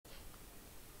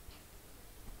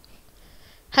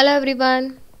Hello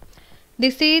everyone.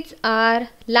 This is our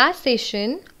last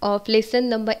session of lesson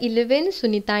number 11,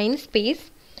 Sunita in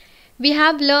space. We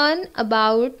have learned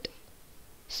about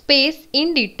space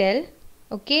in detail.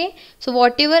 Okay. So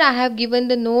whatever I have given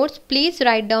the notes, please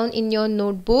write down in your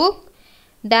notebook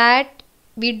that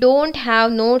we don't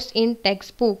have notes in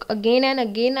textbook. Again and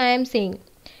again I am saying.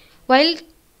 While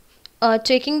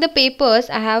checking the papers,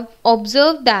 I have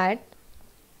observed that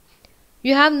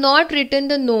you have not written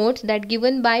the notes that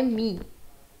given by me,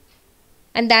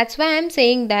 and that's why I am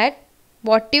saying that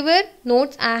whatever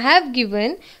notes I have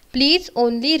given, please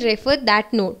only refer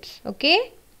that notes.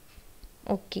 Okay.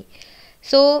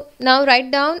 So now write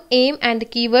down aim and the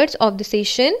keywords of the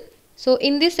session. So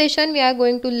in this session we are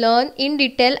going to learn in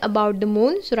detail about the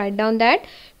moon. So write down that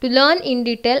to learn in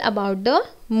detail about the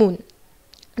moon.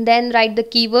 Then write the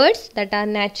keywords that are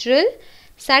natural,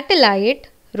 satellite,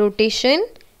 rotation,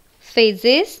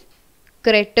 phases,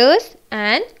 craters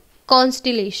and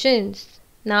constellations.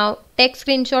 Now take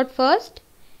screenshot first,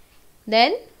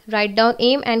 then write down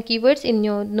aim and keywords in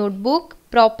your notebook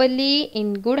properly,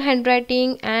 in good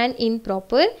handwriting and in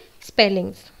proper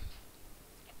spellings.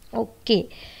 Okay,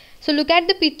 so look at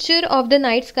the picture of the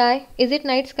night sky. Is it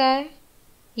night sky?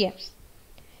 Yes.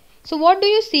 So what do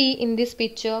you see in this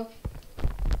picture?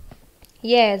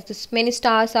 Yes, many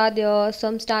stars are there.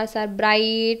 Some stars are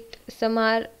bright, some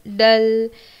are dull,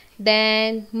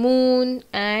 then moon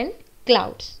and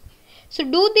clouds. So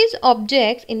do these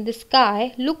objects in the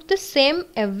sky look the same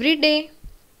every day?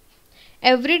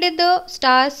 Every day the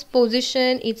stars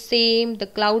position is same, the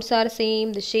clouds are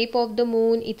same, the shape of the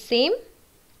moon is same?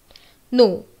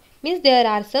 No, means there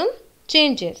are some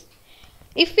changes.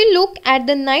 If we look at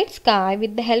the night sky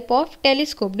with the help of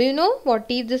telescope, do you know what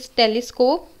is this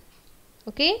telescope?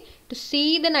 Okay, to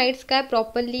see the night sky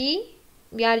properly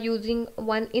we are using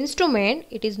one instrument.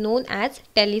 It is known as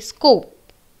telescope.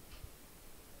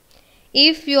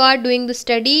 If you are doing the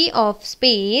study of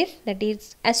space, that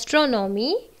is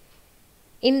astronomy,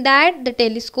 in that the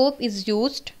telescope is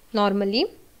used normally.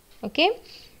 Okay,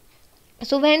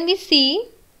 so when we see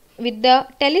with the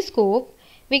telescope,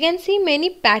 we can see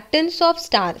many patterns of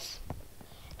stars,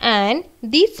 and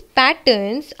these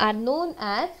patterns are known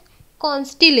as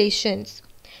constellations.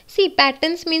 See,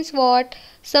 patterns means what?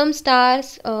 Some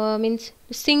stars means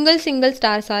single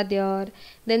stars are there.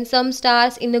 Then some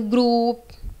stars in a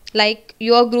group, like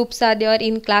your groups are there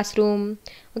in classroom.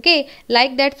 Okay,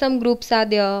 like that some groups are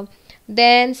there.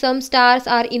 Then some stars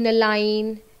are in a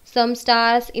line, some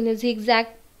stars in a zigzag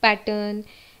pattern,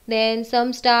 then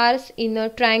some stars in a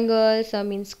triangle,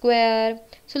 some in square.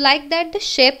 So like that the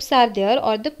shapes are there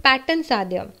or the patterns are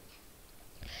there.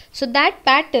 So that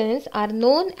patterns are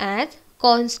known as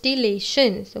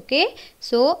constellations. Okay,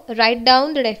 so write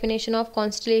down the definition of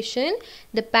constellation: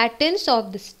 the patterns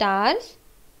of the stars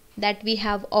that we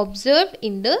have observed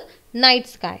in the night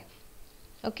sky.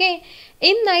 Okay,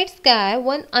 in night sky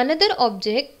one another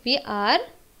object we are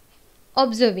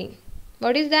observing.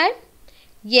 What is that?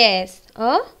 Yes,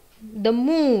 the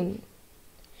moon.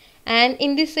 And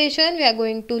in this session we are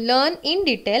going to learn in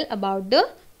detail about the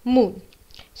moon.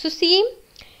 So see,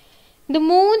 the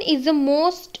moon is the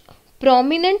most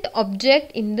prominent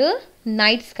object in the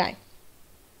night sky.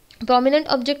 Prominent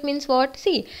object means what?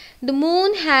 See, the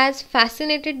moon has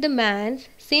fascinated the man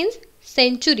since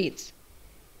centuries,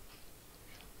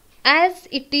 as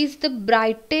it is the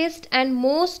brightest and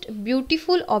most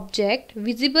beautiful object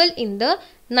visible in the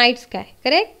night sky.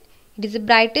 Correct? It is the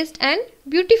brightest and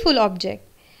beautiful object.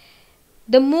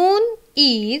 The moon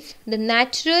is the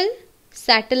natural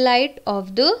satellite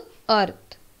of the earth.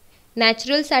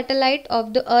 Natural satellite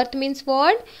of the earth means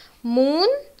what? Moon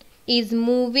is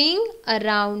moving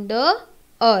around the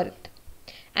earth,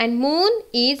 and moon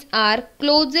is our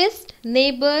closest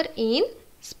neighbor in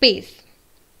space.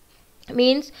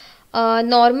 Means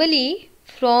normally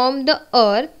from the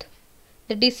earth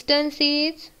the distance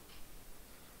is,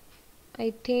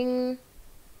 I think,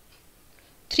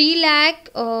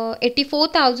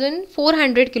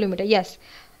 3,84,400 kilometers. Yes,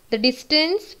 the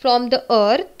distance from the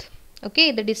earth,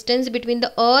 okay, the distance between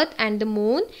the earth and the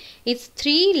moon is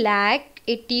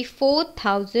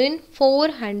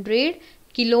 3,84,400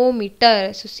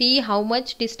 kilometers. So see how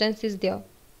much distance is there.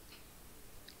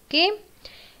 Okay,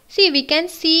 see, we can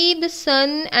see the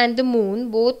sun and the moon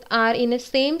both are in the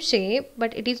same shape,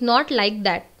 but it is not like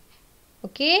that.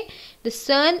 Okay, the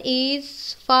sun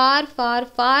is far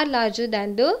larger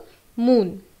than the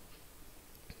moon.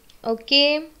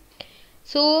 Okay,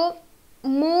 so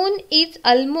moon is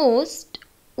almost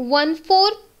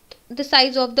 1/4 the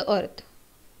size of the earth.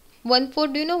 1/4,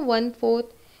 do you know 1/4?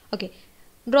 Okay,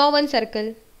 draw one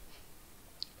circle.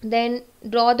 Then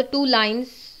draw the two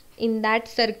lines in that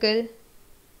circle.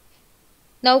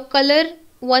 Now color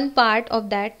one part of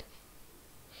that.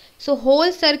 So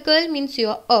whole circle means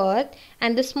your earth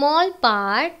and the small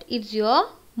part is your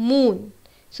moon.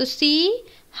 So see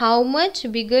how much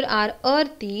bigger our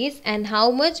earth is and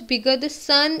how much bigger the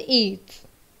sun is.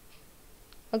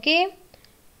 Okay?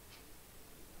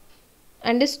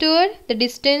 Understood? The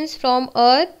distance from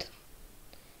earth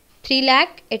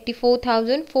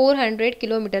 3,84,400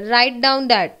 kilometers. Write down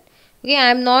that. Okay, I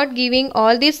am not giving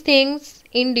all these things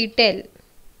in detail.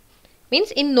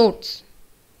 Means in notes.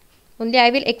 Only I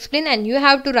will explain and you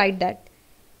have to write that.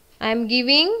 I am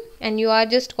giving and you are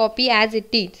just copy as it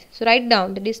is. So write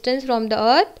down the distance from the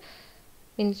earth,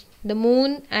 means the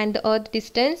moon and the earth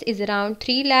distance is around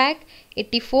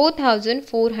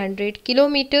 3,84,400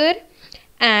 kilometer,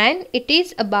 and it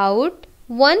is about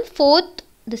 1/4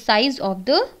 the size of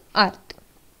the earth.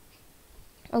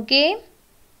 Okay.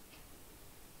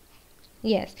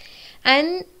 Yes.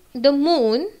 And the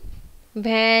moon,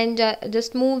 when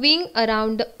just moving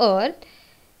around the earth,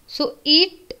 so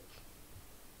it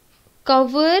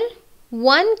cover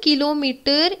 1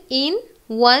 kilometer in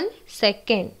 1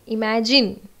 second.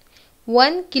 Imagine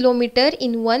 1 kilometer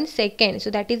in 1 second.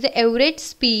 So that is the average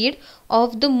speed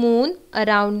of the moon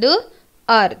around the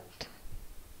earth.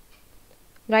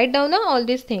 Write down all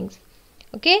these things.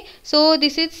 Okay, so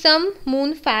this is some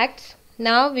moon facts.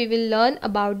 Now we will learn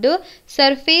about the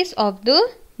surface of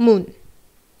the moon.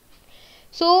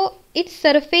 So its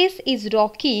surface is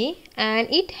rocky and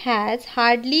it has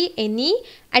hardly any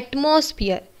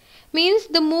atmosphere. Means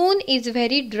the moon is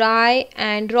very dry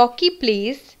and rocky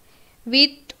place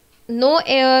with no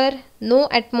air, no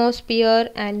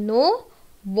atmosphere and no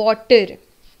water.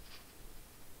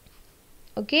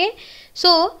 Okay,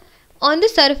 so on the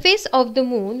surface of the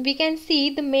moon we can see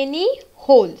the many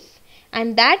holes,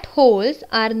 and that holes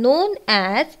are known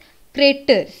as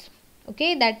craters.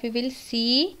 Okay, that we will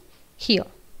see here.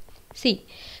 See,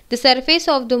 the surface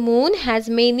of the moon has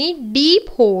many deep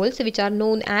holes which are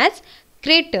known as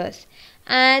craters,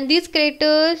 and these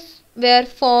craters were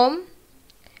formed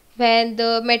when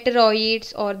the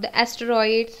meteoroids or the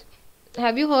asteroids.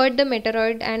 Have you heard the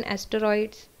meteoroid and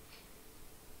asteroids?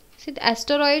 See, the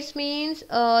asteroids means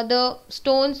the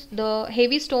stones, the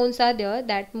heavy stones are there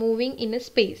that moving in a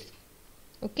space.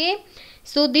 Okay,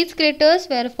 so these craters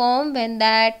were formed when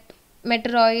that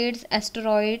meteoroids,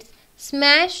 asteroids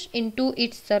smash into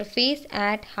its surface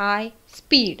at high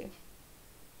speed.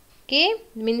 Okay,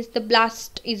 means the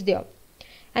blast is there,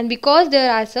 and because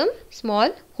there are some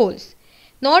small holes.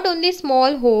 Not only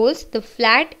small holes, the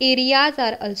flat areas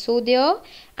are also there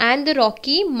and the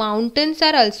rocky mountains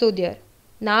are also there.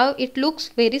 Now it looks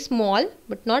very small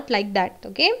but not like that.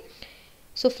 Okay,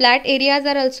 so flat areas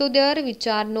are also there which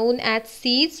are known as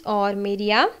seas or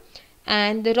maria,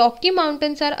 and the rocky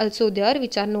mountains are also there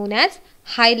which are known as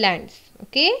highlands.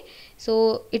 Okay,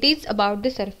 so it is about the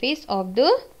surface of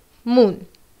the moon.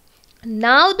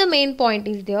 Now the main point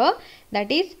is there,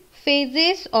 that is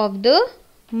phases of the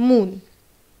moon.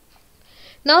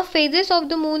 Now phases of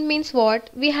the moon means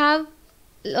what? We have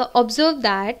observed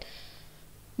that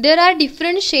there are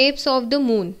different shapes of the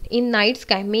moon in night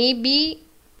sky. Maybe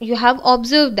you have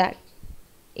observed that.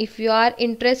 If you are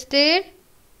interested,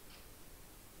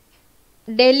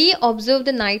 daily observe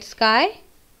the night sky.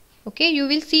 Okay, you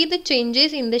will see the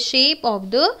changes in the shape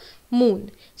of the moon.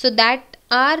 So that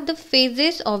are the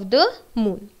phases of the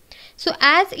moon. So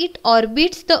as it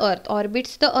orbits the earth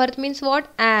means what?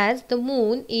 As the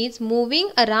moon is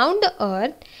moving around the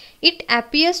earth, it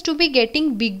appears to be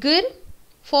getting bigger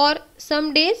for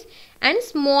some days and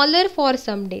smaller for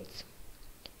some days.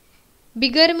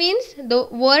 Bigger means the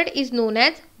word is known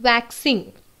as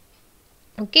waxing.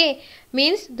 Okay,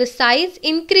 means the size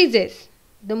increases,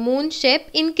 the moon shape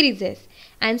increases,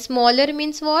 and smaller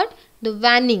means what? The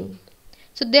waning.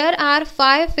 So there are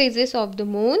 5 phases of the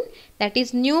moon, that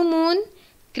is new moon,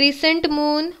 crescent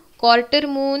moon, quarter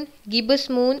moon, gibbous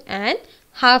moon and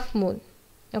half moon.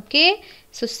 Okay,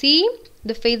 so see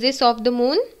the phases of the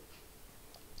moon.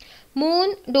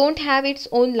 Moon don't have its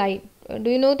own light.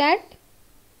 Do you know that?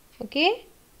 Okay,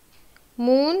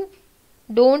 moon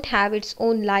don't have its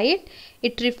own light.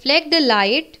 It reflects the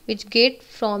light which get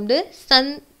from the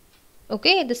sun.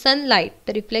 Okay, the sunlight,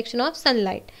 the reflection of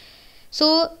sunlight.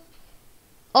 So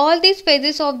all these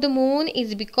phases of the moon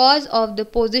is because of the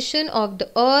position of the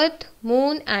earth,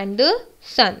 moon and the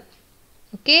sun.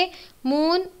 Okay,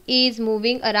 moon is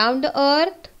moving around the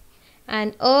earth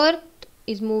and earth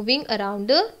is moving around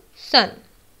the sun.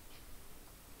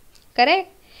 Correct?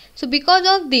 So because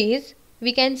of this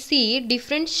we can see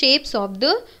different shapes of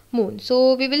the moon.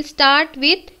 So we will start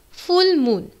with full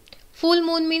moon. Full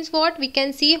moon means what? We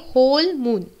can see whole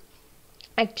moon.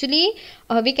 Actually,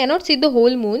 we cannot see the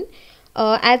whole moon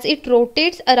as it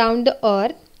rotates around the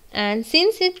earth, and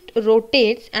since it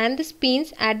rotates and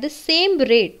spins at the same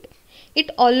rate,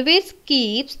 it always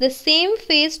keeps the same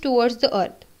face towards the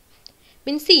earth.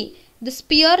 Means see, the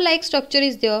spear like structure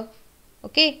is there.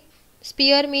 Okay,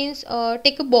 sphere means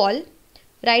take a ball,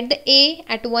 write the A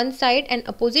at one side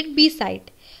and opposite B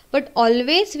side, but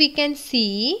always we can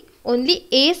see only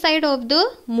A side of the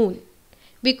moon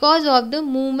because of the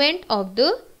movement of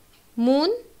the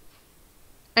moon.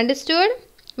 Understood?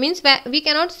 Means we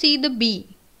cannot see the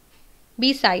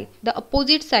B side, the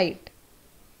opposite side.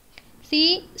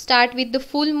 See, start with the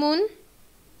full moon,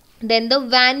 then the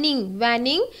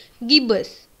waning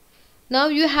gibbous. Now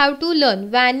you have to learn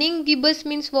waning gibbous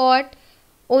means what?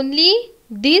 Only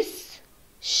this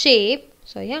shape,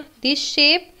 this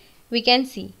shape we can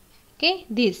see. Okay,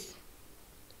 this.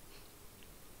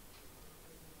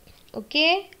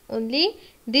 Okay, only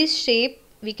this shape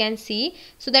we can see.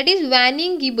 So that is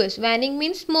waning gibbous. Waning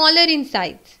means smaller in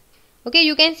size. Okay,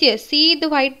 you can see the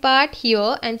white part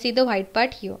here and see the white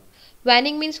part here.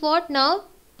 Waning means what? Now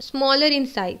smaller in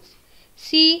size.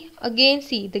 See, again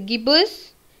see the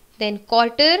gibbous, then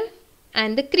quarter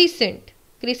and the crescent.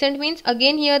 Crescent means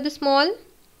again here the small.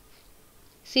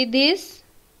 See this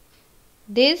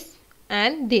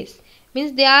and this.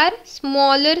 Means they are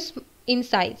smaller in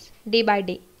size day by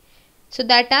day. So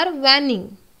that are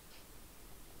waning.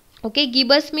 Okay,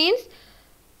 gibbous means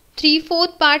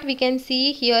 3/4 part we can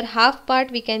see, here half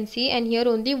part we can see, and here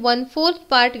only 1/4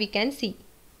 part we can see.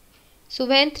 So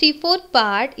when 3/4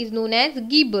 part is known as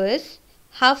gibbous,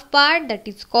 half part that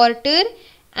is quarter,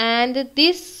 and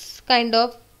this kind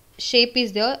of shape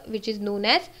is there which is known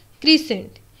as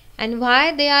crescent. And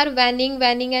why they are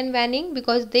waning?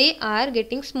 Because they are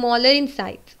getting smaller in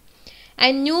size.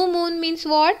 And new moon means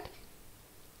what?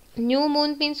 New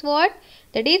moon means what?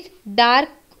 That is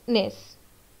darkness.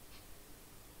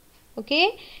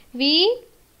 Okay, we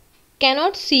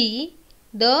cannot see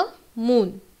the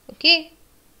moon. Okay,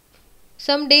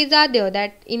 some days are there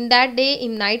that in that day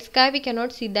in night sky we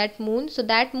cannot see that moon. So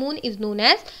that moon is known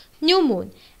as new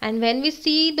moon. And when we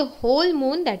see the whole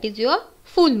moon, that is your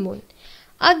full moon.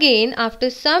 Again, after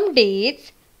some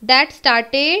days, that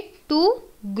started to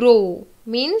grow,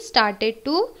 means started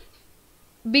to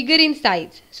bigger in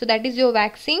size. So that is your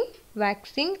waxing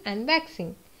and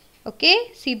waxing. Okay,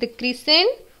 see the crescent,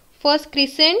 first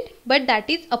crescent, but that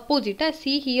is opposite.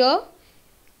 See here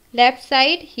left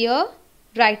side, here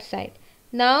right side.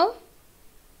 Now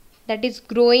that is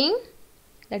growing,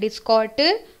 that is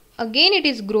quarter, again it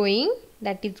is growing,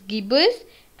 that is gibbous,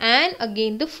 and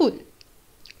again the full.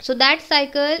 So that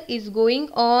cycle is going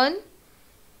on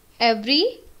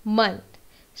every month.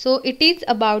 So it is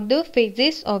about the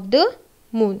phases of the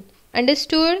moon.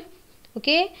 Understood?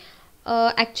 Okay,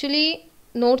 actually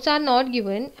notes are not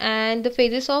given, and the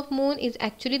phases of moon is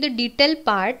actually the detailed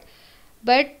part,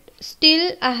 but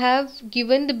still I have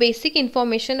given the basic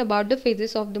information about the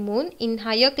phases of the moon. In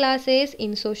higher classes,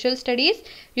 in social studies,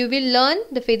 you will learn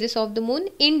the phases of the moon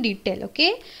in detail.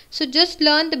 Okay, so just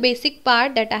learn the basic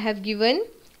part that I have given.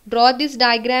 Draw this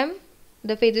diagram,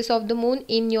 the phases of the moon,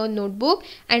 in your notebook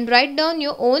and write down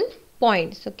your own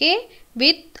points. Okay,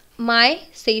 with my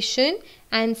session,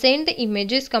 and send the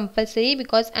images compulsory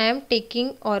because I am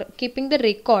taking or keeping the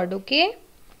record. Okay,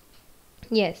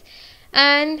 yes.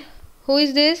 And who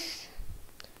is this?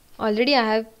 Already I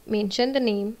have mentioned the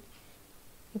name.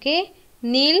 Okay,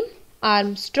 Neil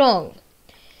Armstrong.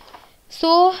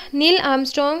 So Neil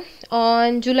Armstrong,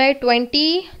 on July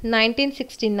 20,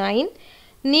 1969,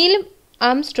 Neil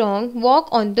Armstrong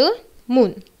walked on the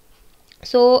moon.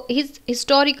 So his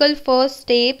historical first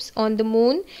steps on the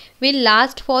moon will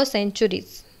last for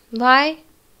centuries. Why?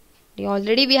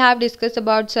 Already we have discussed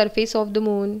about surface of the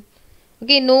moon.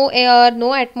 Okay, no air,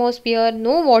 no atmosphere,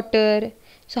 no water.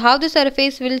 So how the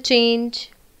surface will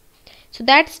change? So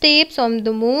that steps on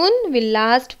the moon will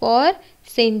last for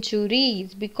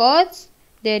centuries because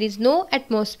there is no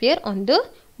atmosphere on the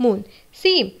moon.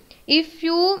 See, if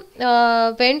you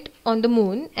went on the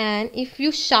moon and if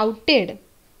you shouted,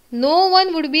 no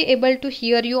one would be able to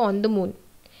hear you on the moon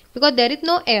because there is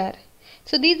no air.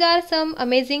 So these are some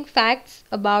amazing facts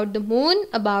about the moon,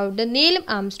 about the Neil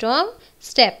Armstrong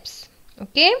steps.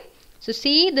 Okay, so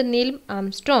see the Neil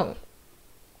Armstrong.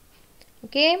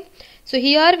 Okay, so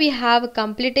here we have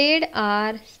completed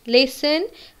our lesson,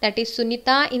 that is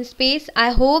Sunita in space.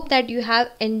 I hope that you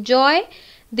have enjoyed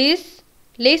this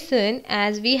lesson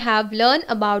as we have learned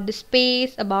about the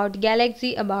space, about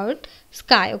galaxy, about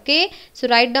sky. Okay, so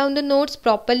write down the notes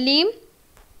properly,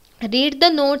 read the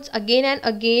notes again and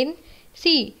again.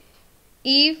 See,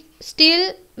 if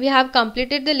still we have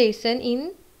completed the lesson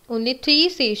in only 3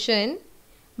 sessions,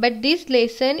 but this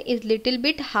lesson is little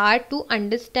bit hard to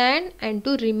understand and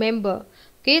to remember.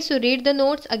 Okay, so read the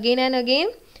notes again and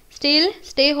again. Still,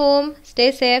 stay home,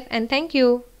 stay safe, and thank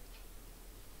you.